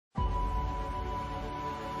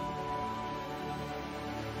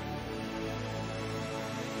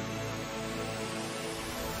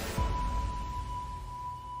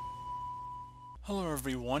Hello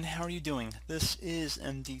everyone, how are you doing? This is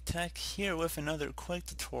MD Tech here with another quick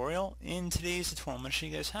tutorial. In today's tutorial, I'm going to show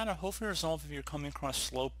you guys how to hopefully resolve if you're coming across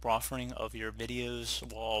slow buffering of your videos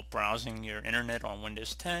while browsing your internet on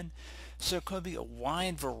Windows 10. So it could be a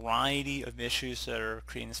wide variety of issues that are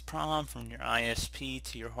creating this problem, from your ISP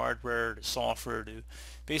to your hardware to software to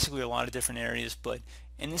basically a lot of different areas. But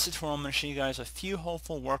in this tutorial, I'm going to show you guys a few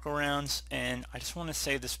hopeful workarounds, and I just want to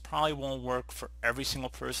say this probably won't work for every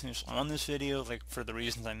single person who's on this video, like for the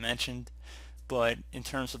reasons I mentioned. But in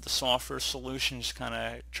terms of the software solutions, kind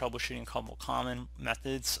of troubleshooting a couple common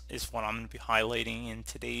methods is what I'm going to be highlighting in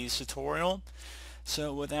today's tutorial.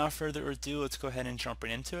 So without further ado, let's go ahead and jump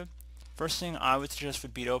right into it. First thing I would suggest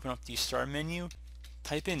would be to open up the start menu,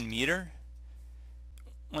 type in meter.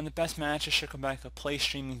 One of the best matches should come back to play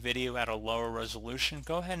streaming video at a lower resolution.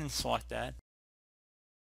 Go ahead and select that.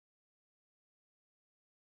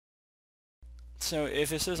 So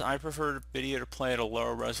if it says I prefer video to play at a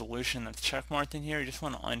lower resolution, that's checkmarked in here, you just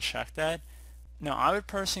want to uncheck that. Now I would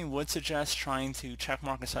personally suggest trying to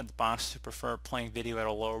checkmark inside the box to prefer playing video at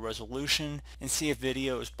a lower resolution and see if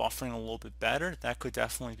video is buffering a little bit better. That could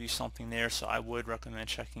definitely be something there, so I would recommend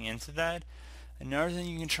checking into that. Another thing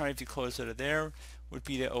you can try if you close out of there would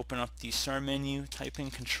be to open up the start menu, type in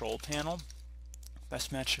control panel.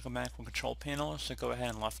 Best match to come back with control panel, so go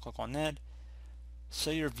ahead and left click on that.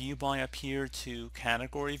 Set your view by up here to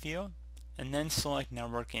category view, and then select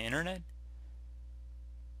network and internet.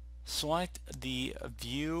 Select the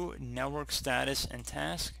view network status and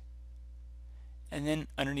task, and then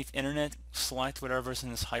underneath internet select whatever's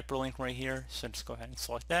in this hyperlink right here, so just go ahead and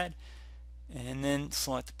select that, and then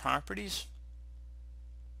select properties.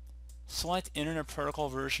 Select Internet Protocol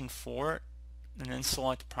version 4 and then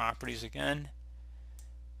select properties again.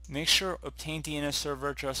 Make sure obtain DNS server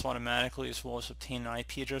address automatically as well as obtain an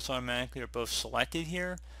IP address automatically are both selected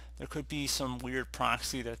here. There could be some weird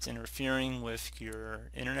proxy that's interfering with your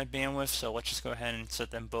internet bandwidth, so let's just go ahead and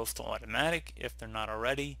set them both to automatic if they're not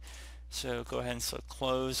already. So go ahead and select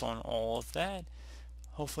close on all of that.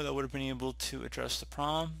 Hopefully that would have been able to address the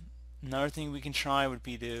problem. Another thing we can try would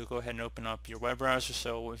be to go ahead and open up your web browser.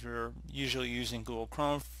 So if you're usually using Google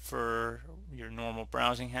Chrome for your normal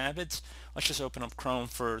browsing habits, let's just open up Chrome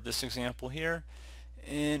for this example here.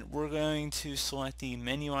 And we're going to select the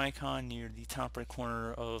menu icon near the top right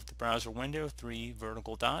corner of the browser window, 3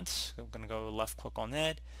 vertical dots. I'm going to go left click on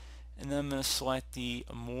that. And then I'm going to select the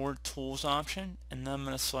More Tools option. And then I'm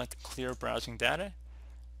going to select Clear Browsing Data.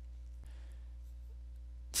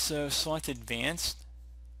 So select Advanced.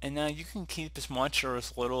 And now you can keep as much or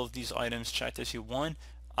as little of these items checked as you want.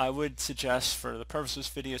 I would suggest, for the purpose of this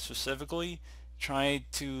video specifically, try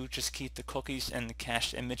to just keep the cookies and the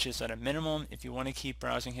cached images at a minimum. If you want to keep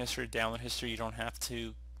browsing history, download history, you don't have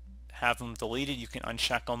to have them deleted. You can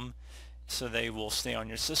uncheck them so they will stay on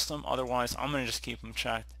your system. Otherwise, I'm going to just keep them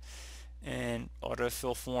checked. And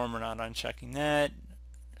autofill form, we're not unchecking that.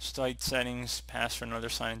 Site settings, password, and other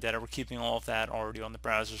sign-in data, we're keeping all of that already on the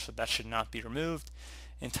browser, so that should not be removed.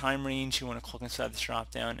 In time range, you want to click inside this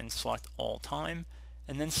drop down and select all time,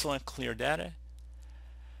 and then select clear data.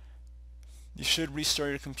 You should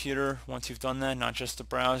restart your computer once you've done that, not just the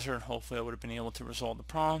browser, and hopefully I would have been able to resolve the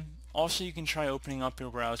problem. Also, you can try opening up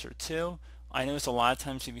your browser too. I notice a lot of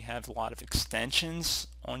times if you have a lot of extensions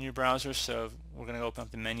on your browser, so we're going to open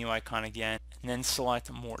up the menu icon again, and then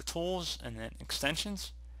select More Tools, and then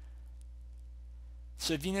Extensions.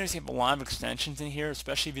 So if you notice you have a lot of extensions in here,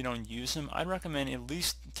 especially if you don't use them, I'd recommend at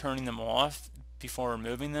least turning them off before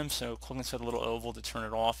removing them. So click inside the little oval to turn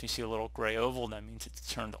it off. You see a little gray oval, that means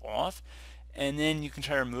it's turned off. And then you can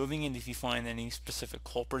try removing it if you find any specific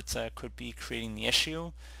culprits that could be creating the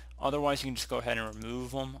issue. Otherwise, you can just go ahead and remove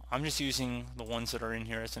them. I'm just using the ones that are in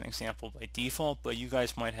here as an example by default, but you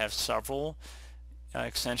guys might have several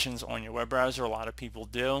extensions on your web browser. A lot of people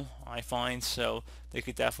do, I find, so they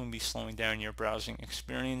could definitely be slowing down your browsing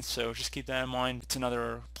experience. So just keep that in mind. It's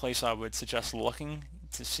another place I would suggest looking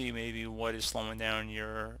to see maybe what is slowing down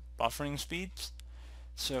your buffering speeds.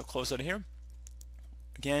 So close out of here.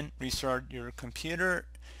 Again, restart your computer,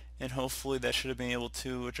 and hopefully that should have been able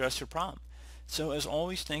to address your problem. So as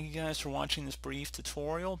always, thank you guys for watching this brief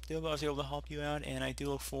tutorial. I hope I was able to help you out, and I do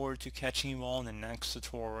look forward to catching you all in the next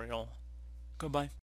tutorial. Goodbye.